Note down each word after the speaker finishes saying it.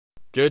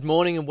Good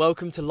morning and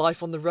welcome to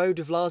Life on the Road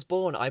with Lars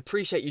Bourne. I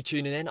appreciate you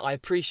tuning in. I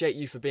appreciate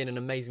you for being an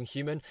amazing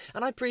human,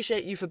 and I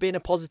appreciate you for being a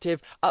positive,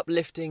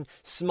 uplifting,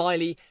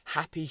 smiley,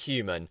 happy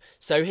human.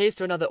 So here's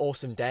to another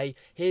awesome day.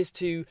 Here's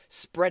to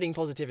spreading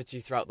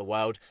positivity throughout the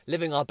world,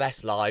 living our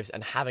best lives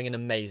and having an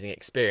amazing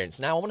experience.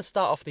 Now I want to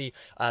start off the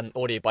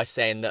audio by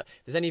saying that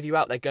if there's any of you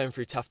out there going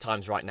through tough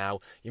times right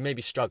now, you may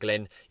be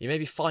struggling, you may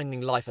be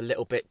finding life a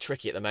little bit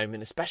tricky at the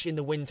moment, especially in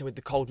the winter with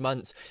the cold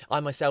months. I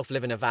myself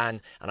live in a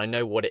van and I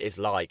know what it is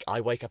like.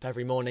 I wake up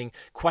every morning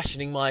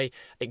questioning my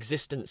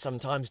existence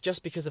sometimes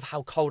just because of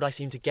how cold I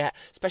seem to get,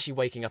 especially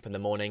waking up in the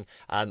morning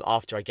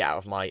after I get out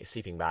of my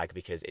sleeping bag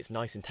because it's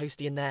nice and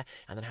toasty in there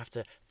and then I have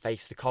to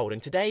face the cold.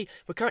 And today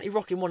we're currently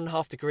rocking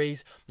 1.5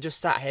 degrees. I'm just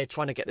sat here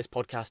trying to get this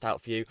podcast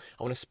out for you.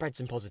 I want to spread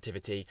some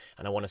positivity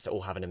and I want us to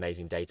all have an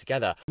amazing day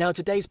together. Now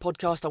today's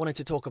podcast I wanted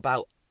to talk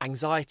about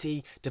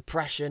anxiety,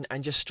 depression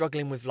and just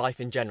struggling with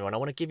life in general, and I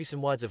want to give you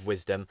some words of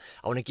wisdom.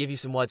 I want to give you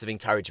some words of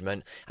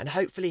encouragement and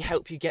hopefully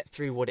help you get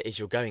through what it is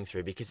you're going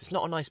through, because it's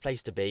not a nice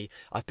place to be.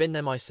 I've been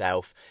there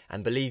myself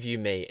and believe you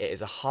me, it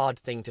is a hard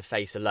thing to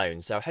face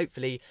alone. So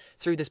hopefully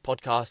through this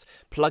podcast,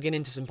 plugging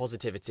into some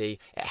positivity,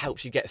 it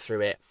helps you get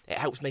through it. It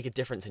helps make a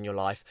difference in your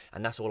life,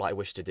 and that's all I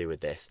wish to do with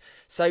this.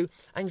 So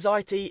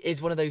anxiety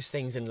is one of those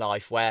things in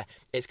life where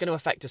it's going to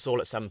affect us all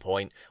at some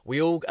point.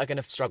 We all are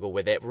going to struggle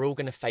with it. We're all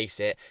going to face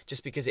it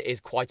just because it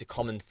is quite a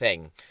common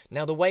thing.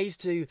 Now the ways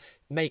to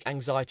make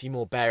anxiety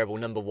more bearable,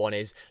 number one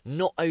is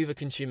not over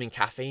consuming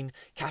caffeine.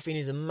 Caffeine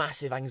is a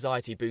massive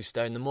anxiety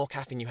booster, and the more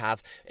caffeine you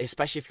have,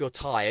 especially if you're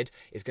tired,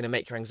 is going to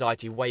make your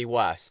anxiety way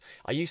worse.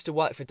 I used to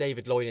work for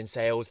David Lloyd in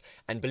sales,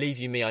 and believe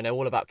you me, I know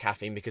all about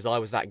caffeine because I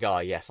was that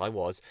guy, yes I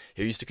was,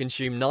 who used to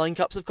consume 9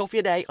 cups of coffee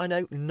a day. I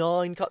know,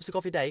 9 cups of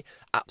coffee a day.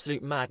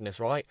 Absolute madness,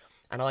 right?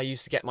 And I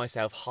used to get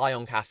myself high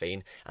on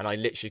caffeine and I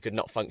literally could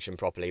not function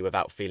properly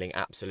without feeling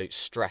absolute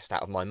stressed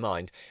out of my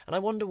mind. And I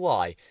wonder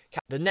why.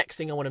 The next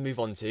thing I want to move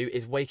on to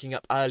is waking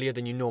up earlier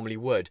than you normally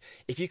would.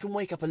 If you can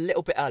wake up a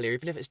little bit earlier,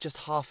 even if it's just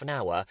half an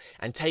hour,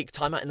 and take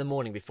time out in the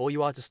morning before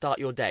you are to start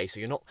your day, so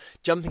you're not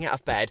jumping out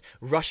of bed,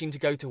 rushing to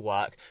go to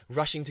work,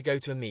 rushing to go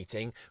to a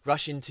meeting,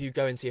 rushing to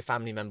go and see a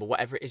family member,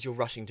 whatever it is you're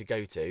rushing to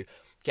go to,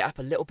 get up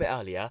a little bit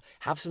earlier,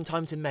 have some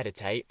time to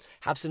meditate,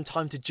 have some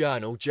time to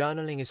journal.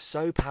 Journaling is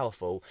so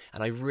powerful,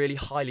 and I really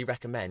highly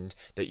recommend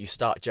that you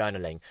start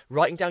journaling.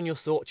 Writing down your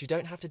thoughts, you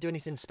don't have to do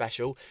anything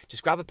special.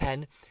 Just grab a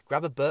pen,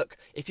 grab a book.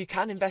 If you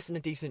can invest in a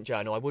decent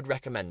journal, I would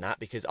recommend that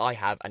because I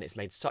have, and it's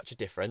made such a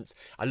difference.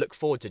 I look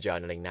forward to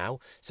journaling now.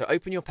 So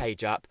open your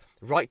page up,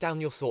 write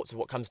down your thoughts of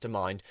what comes to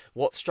mind,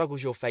 what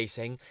struggles you're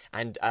facing,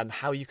 and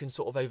how you can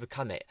sort of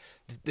overcome it.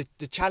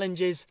 The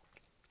challenges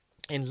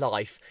in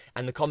life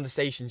and the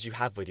conversations you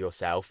have with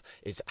yourself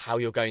is how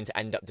you're going to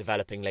end up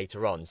developing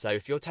later on. So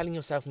if you're telling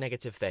yourself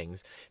negative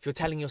things, if you're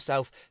telling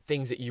yourself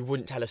things that you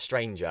wouldn't tell a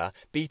stranger,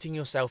 beating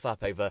yourself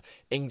up over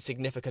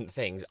insignificant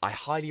things, I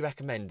highly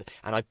recommend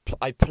and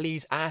I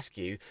please ask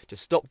you to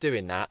stop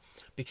doing that,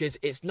 because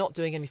it's not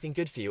doing anything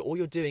good for you. All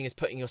you're doing is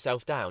putting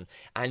yourself down,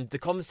 and the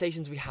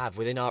conversations we have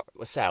within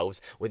ourselves,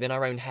 within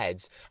our own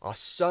heads, are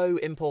so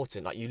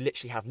important. Like, you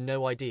literally have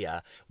no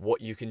idea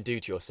what you can do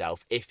to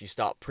yourself if you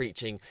start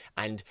preaching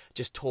and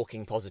just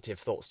talking positive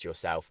thoughts to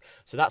yourself.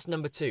 So that's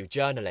number 2,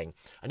 journaling.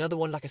 Another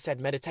one, like I said,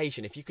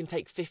 meditation. If you can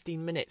take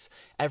 15 minutes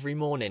every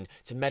morning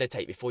to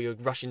meditate before you're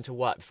rushing to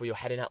work, before you're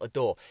heading out the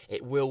door,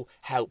 it will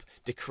help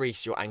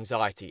decrease your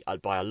anxiety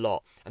by a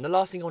lot. And the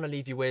last thing I want to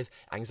leave you with,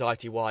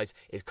 anxiety-wise,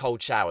 is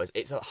cold showers.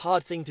 It's a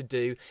hard thing to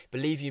do.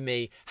 Believe you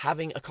me,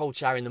 having a cold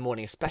shower in the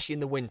morning, especially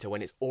in the winter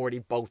when it's already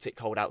Baltic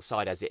cold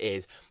outside as it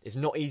is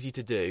not easy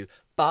to do.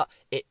 But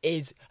it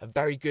is a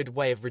very good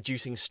way of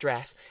reducing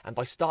stress, and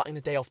by starting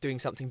the day off doing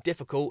something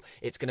difficult,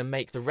 it's going to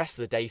make the rest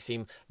of the day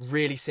seem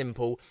really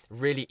simple,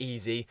 really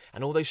easy,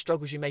 and all those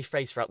struggles you may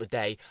face throughout the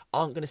day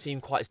aren't going to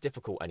seem quite as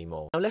difficult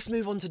anymore. Now let's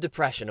move on to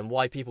depression and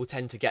why people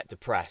tend to get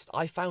depressed.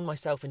 I found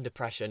myself in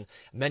depression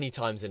many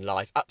times in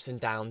life, ups and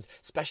downs,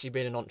 especially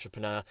being an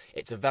entrepreneur.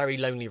 It's a very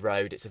lonely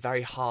road, it's a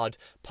very hard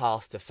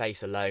path to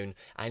face alone,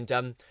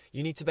 and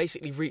you need to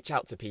basically reach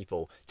out to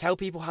people, tell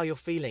people how you're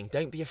feeling.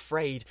 Don't be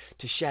afraid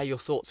to share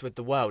your thoughts with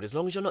the world, as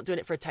long as you're not doing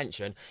it for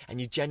attention and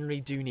you generally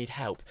do need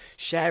help.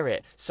 Share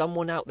it.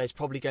 Someone out there's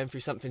probably going through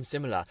something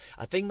similar.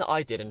 A thing that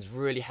I did and has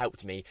really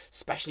helped me,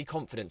 especially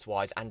confidence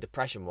wise and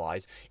depression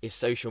wise, is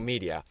social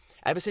media.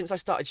 Ever since I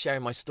started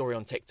sharing my story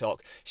on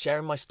TikTok,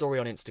 sharing my story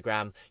on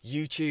Instagram,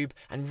 YouTube,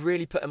 and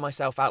really putting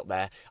myself out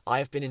there, I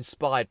have been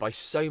inspired by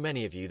so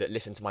many of you that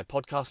listen to my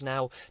podcast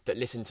now, that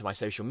listen to my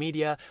social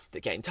media,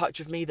 that get in touch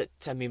with me, that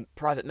send me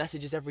private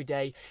messages every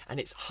day, and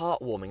it's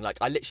heartwarming. Like,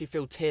 I literally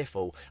feel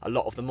tearful a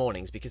lot of the mornings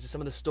because of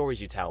some of the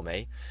stories you tell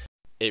me.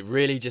 it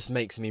really just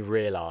makes me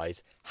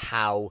realise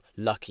how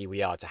lucky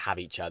we are to have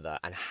each other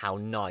and how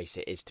nice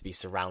it is to be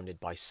surrounded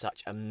by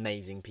such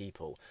amazing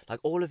people.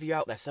 Like all of you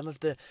out there, some of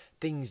the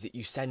things that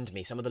you send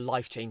me, some of the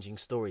life-changing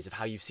stories of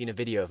how you've seen a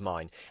video of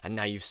mine and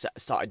now you've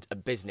started a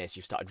business,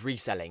 you've started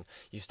reselling,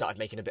 you've started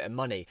making a bit of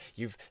money.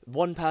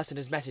 One person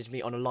has messaged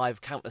me on a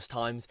live countless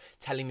times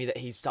telling me that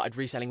he's started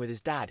reselling with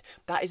his dad.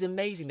 That is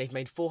amazing. They've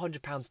made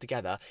 £400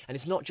 together, and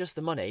it's not just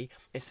the money,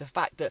 it's the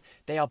fact that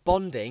they are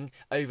bonding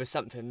over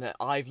something that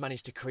I've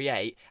managed to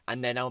create,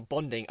 and they're now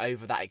bonding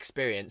over that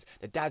experience.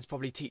 The dad's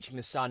probably teaching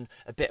the son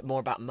a bit more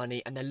about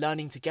money, and they're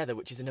learning together,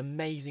 which is an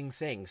amazing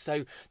thing.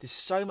 So there's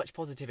so much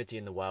positivity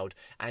in the world,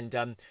 and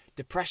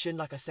depression,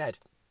 like I said,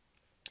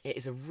 it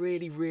is a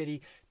really,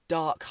 really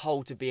dark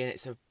hole to be in.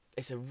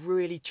 It's a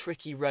really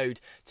tricky road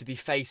to be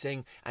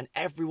facing, and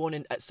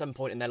everyone at some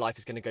point in their life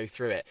is going to go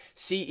through it.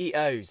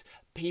 CEOs,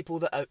 people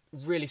that are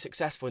really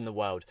successful in the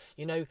world,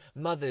 you know,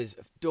 mothers,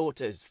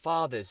 daughters,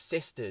 fathers,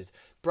 sisters,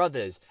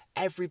 brothers,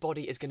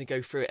 everybody is going to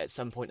go through it at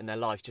some point in their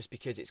life, just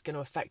because it's going to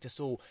affect us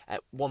all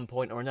at one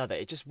point or another.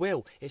 It just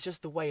will. It's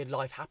just the way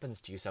life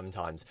happens to you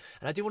sometimes.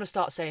 And I do want to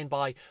start saying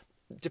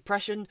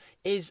depression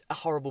is a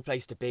horrible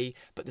place to be,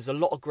 but there's a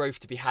lot of growth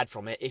to be had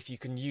from it if you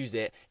can use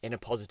it in a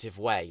positive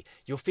way.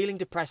 You're feeling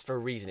depressed for a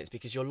reason. It's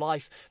because your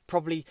life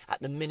probably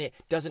at the minute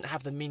doesn't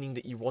have the meaning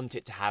that you want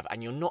it to have,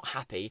 and you're not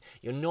happy.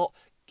 You're not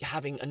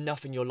having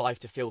enough in your life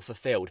to feel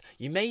fulfilled.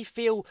 You may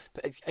feel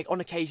on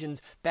occasions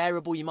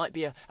bearable. You might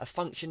be a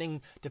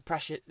functioning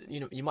depression. You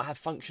know, you might have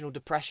functional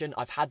depression.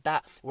 I've had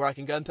that, where I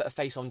can go and put a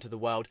face onto the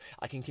world.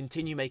 I can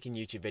continue making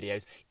YouTube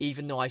videos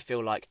even though I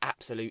feel like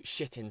absolute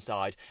shit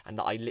inside and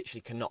that I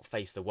literally cannot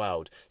face the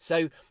world.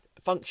 So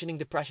functioning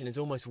depression is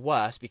almost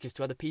worse, because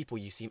to other people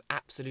you seem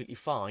absolutely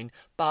fine,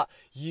 but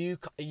you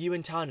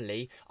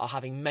internally are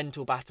having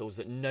mental battles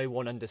that no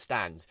one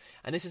understands.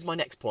 And this is my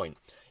next point.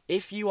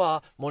 If you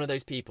are one of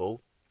those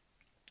people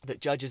that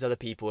judges other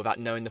people without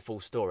knowing the full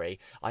story,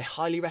 I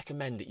highly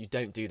recommend that you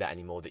don't do that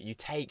anymore, that you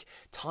take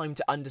time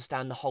to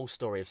understand the whole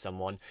story of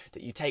someone,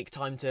 that you take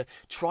time to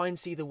try and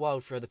see the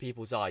world through other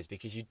people's eyes,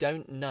 because you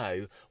don't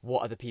know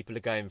what other people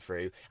are going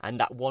through, and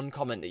that one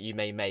comment that you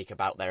may make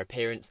about their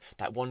appearance,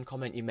 that one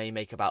comment you may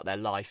make about their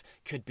life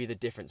could be the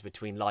difference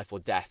between life or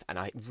death. And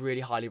I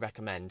really highly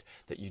recommend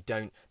that you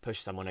don't push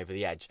someone over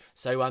the edge.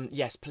 So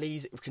yes,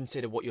 please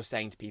consider what you're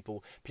saying to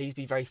people. Please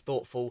be very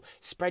thoughtful,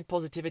 spread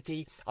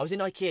positivity. I was in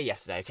IKEA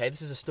yesterday. Okay,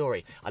 this is a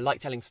story. I like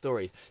telling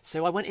stories.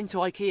 So I went into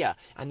IKEA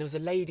and there was a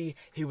lady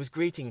who was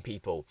greeting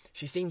people.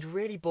 She seemed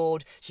really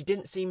bored. She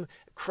didn't seem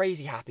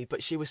crazy happy,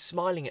 but she was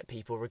smiling at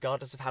people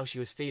regardless of how she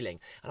was feeling.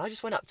 And I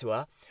just went up to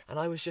her and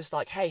I was just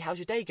like, hey, how's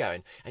your day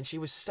going? And she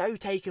was so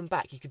taken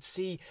back. You could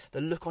see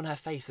the look on her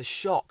face, the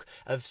shock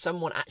of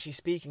someone actually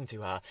speaking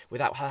to her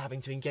without her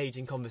having to engage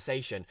in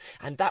conversation.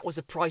 And that was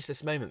a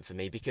priceless moment for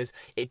me, because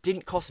it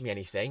didn't cost me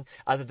anything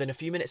other than a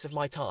few minutes of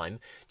my time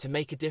to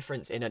make a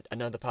difference in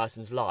another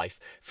person's life,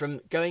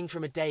 from going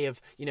from a day of,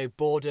 you know,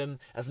 boredom,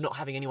 of not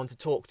having anyone to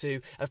talk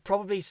to, of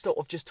probably sort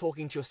of just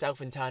talking to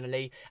yourself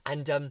internally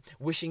and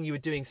wishing you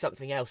were doing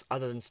something else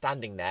other than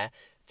standing there,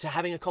 to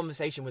having a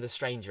conversation with a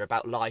stranger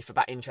about life,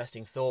 about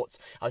interesting thoughts.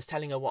 I was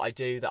telling her what I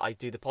do, that I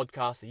do the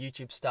podcast, the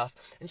YouTube stuff,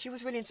 and she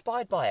was really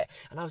inspired by it.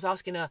 And I was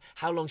asking her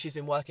how long she's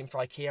been working for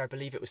IKEA. I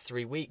believe it was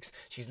 3 weeks.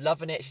 She's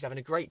loving it. She's having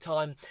a great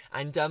time.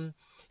 And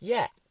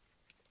yeah,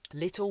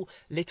 little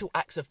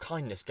acts of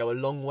kindness go a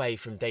long way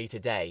from day to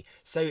day.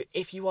 So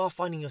if you are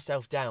finding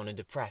yourself down and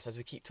depressed, as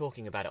we keep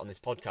talking about it on this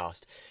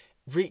podcast,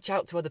 reach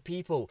out to other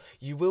people.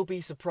 You will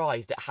be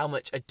surprised at how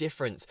much a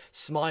difference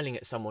smiling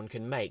at someone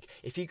can make.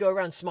 If you go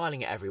around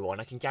smiling at everyone,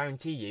 I can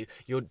guarantee you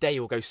your day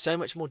will go so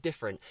much more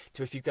different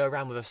to if you go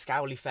around with a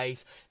scowly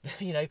face,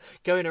 you know,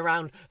 going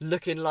around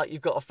looking like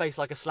you've got a face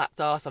like a slapped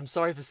ass. I'm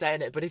sorry for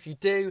saying it, but if you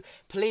do,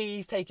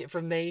 please take it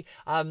from me.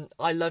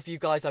 I love you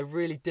guys, I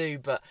really do,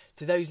 but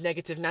to those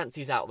negative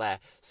Nancys out there,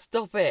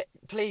 stop it,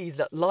 please.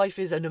 That life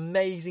is an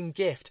amazing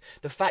gift.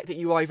 The fact that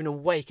you are even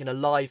awake and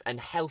alive and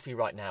healthy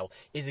right now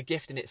is a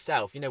gift in itself.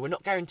 You know, we're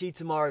not guaranteed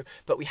tomorrow,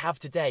 but we have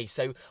today.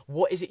 So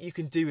what is it you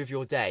can do with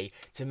your day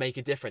to make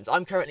a difference?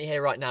 I'm currently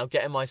here right now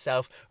getting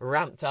myself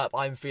ramped up.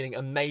 I'm feeling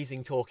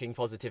amazing, talking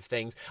positive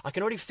things. I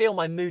can already feel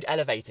my mood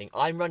elevating.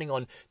 I'm running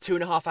on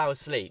 2.5 hours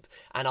sleep,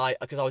 and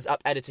because I was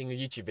up editing a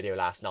YouTube video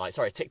last night,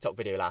 sorry, a TikTok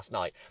video last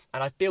night,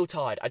 and I feel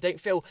tired. I don't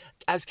feel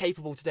as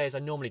capable today as I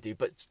normally do,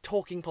 but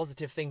talking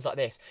positive things like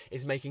this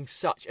is making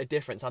such a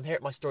difference. I'm here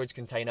at my storage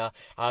container,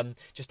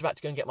 just about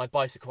to go and get my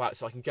bicycle out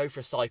so I can go for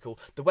a cycle.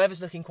 The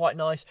weather's looking quite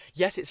nice.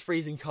 Yes, it's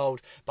freezing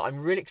cold, but I'm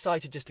really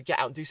excited just to get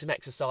out and do some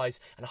exercise,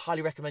 and I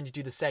highly recommend you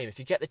do the same. If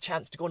you get the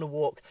chance to go on a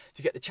walk, if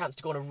you get the chance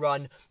to go on a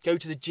run, go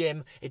to the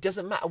gym. It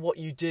doesn't matter what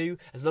you do,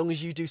 as long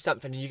as you do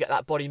something and you get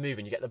that body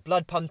moving, you get the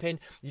blood pumping,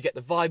 you get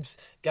the vibes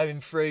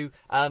going through.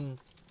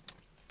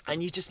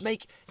 And you just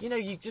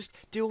you just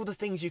do all the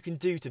things you can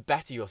do to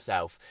better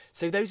yourself.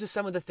 So those are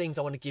some of the things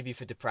I want to give you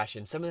for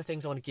depression, some of the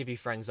things I want to give you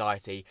for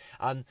anxiety.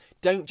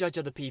 Don't judge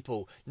other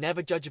people.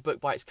 Never judge a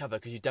book by its cover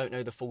because you don't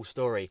know the full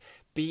story.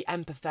 Be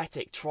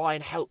empathetic. Try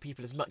and help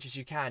people as much as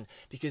you can,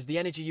 because the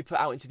energy you put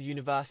out into the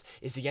universe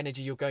is the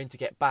energy you're going to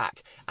get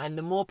back. And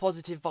the more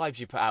positive vibes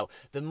you put out,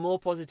 the more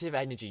positive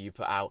energy you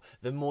put out,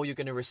 the more you're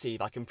going to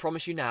receive. I can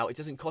promise you now, it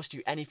doesn't cost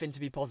you anything to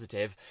be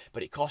positive,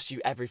 but it costs you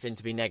everything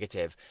to be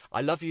negative.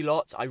 I love you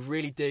lots. I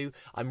really do.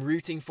 I'm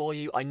rooting for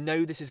you. I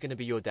know this is going to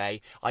be your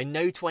day. I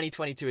know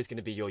 2022 is going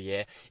to be your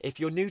year. If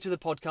you're new to the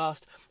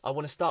podcast, I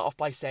want to start off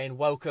by saying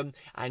welcome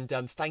and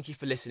thank you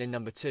for listening,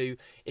 number 2.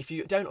 If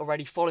you don't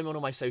already, follow me on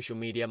all my social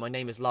media. My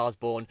name is Lars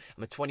Bourne.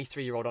 I'm a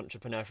 23-year-old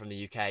entrepreneur from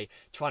the UK,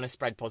 trying to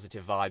spread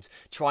positive vibes,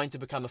 trying to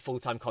become a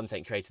full-time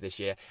content creator this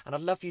year. And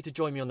I'd love for you to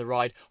join me on the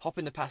ride. Hop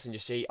in the passenger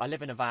seat. I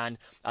live in a van.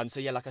 So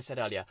yeah, like I said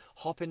earlier,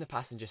 hop in the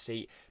passenger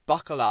seat,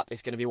 buckle up.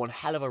 It's going to be one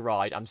hell of a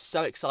ride. I'm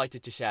so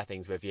excited to share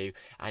things with you.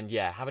 And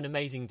yeah, have an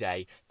amazing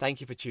day.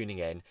 Thank you for tuning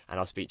in, and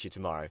I'll speak to you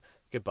tomorrow.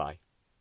 Goodbye.